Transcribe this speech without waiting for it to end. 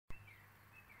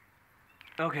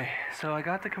Okay, so I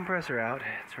got the compressor out.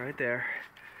 It's right there.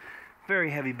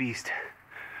 Very heavy beast.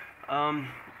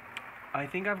 I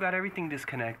think I've got everything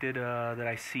disconnected that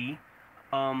I see.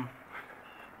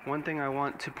 One thing I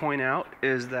want to point out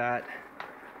is that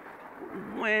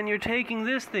when you're taking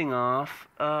this thing off,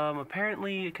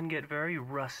 apparently it can get very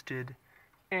rusted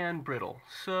and brittle.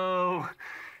 So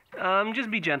just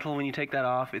be gentle when you take that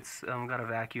off. It's got a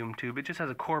vacuum tube. It just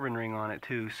has a Corbin ring on it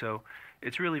too, so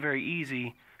it's really very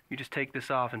easy. You just take this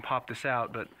off and pop this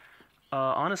out. But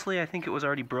honestly, I think it was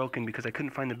already broken because I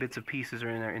couldn't find the bits and pieces are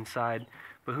in there inside.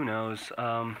 But who knows?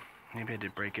 Maybe I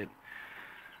did break it.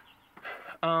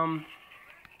 I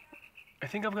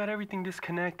think I've got everything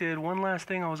disconnected. One last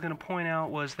thing I was going to point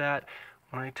out was that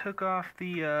when I took off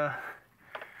the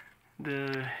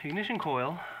ignition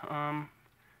coil, I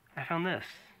found this.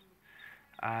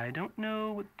 I don't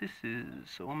know what this is,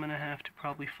 so I'm going to have to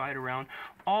probably fight around.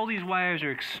 All these wires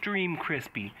are extreme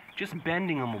crispy. Just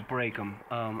bending them will break them,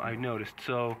 I've noticed.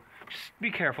 So just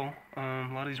be careful. A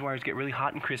lot of these wires get really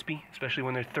hot and crispy, especially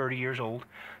when they're 30 years old.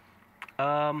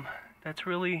 That's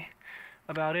really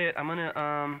about it. I'm going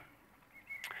to...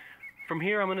 From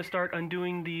here, I'm going to start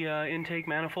undoing the intake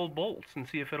manifold bolts and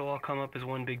see if it'll all come up as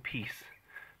one big piece.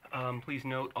 Please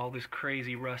note all this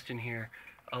crazy rust in here.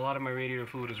 A lot of my radiator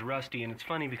fluid is rusty, and it's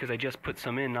funny because I just put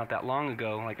some in not that long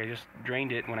ago. Like, I just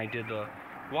drained it when I did the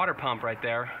water pump right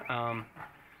there.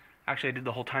 Actually, I did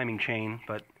the whole timing chain,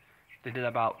 but I did that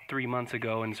about 3 months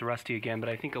ago, and it's rusty again. But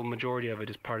I think a majority of it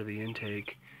is part of the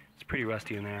intake. It's pretty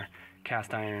rusty in there.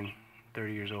 Cast iron,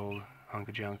 30 years old, hunk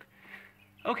of junk.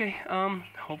 Okay,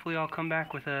 hopefully I'll come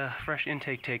back with a fresh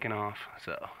intake taken off,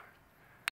 so...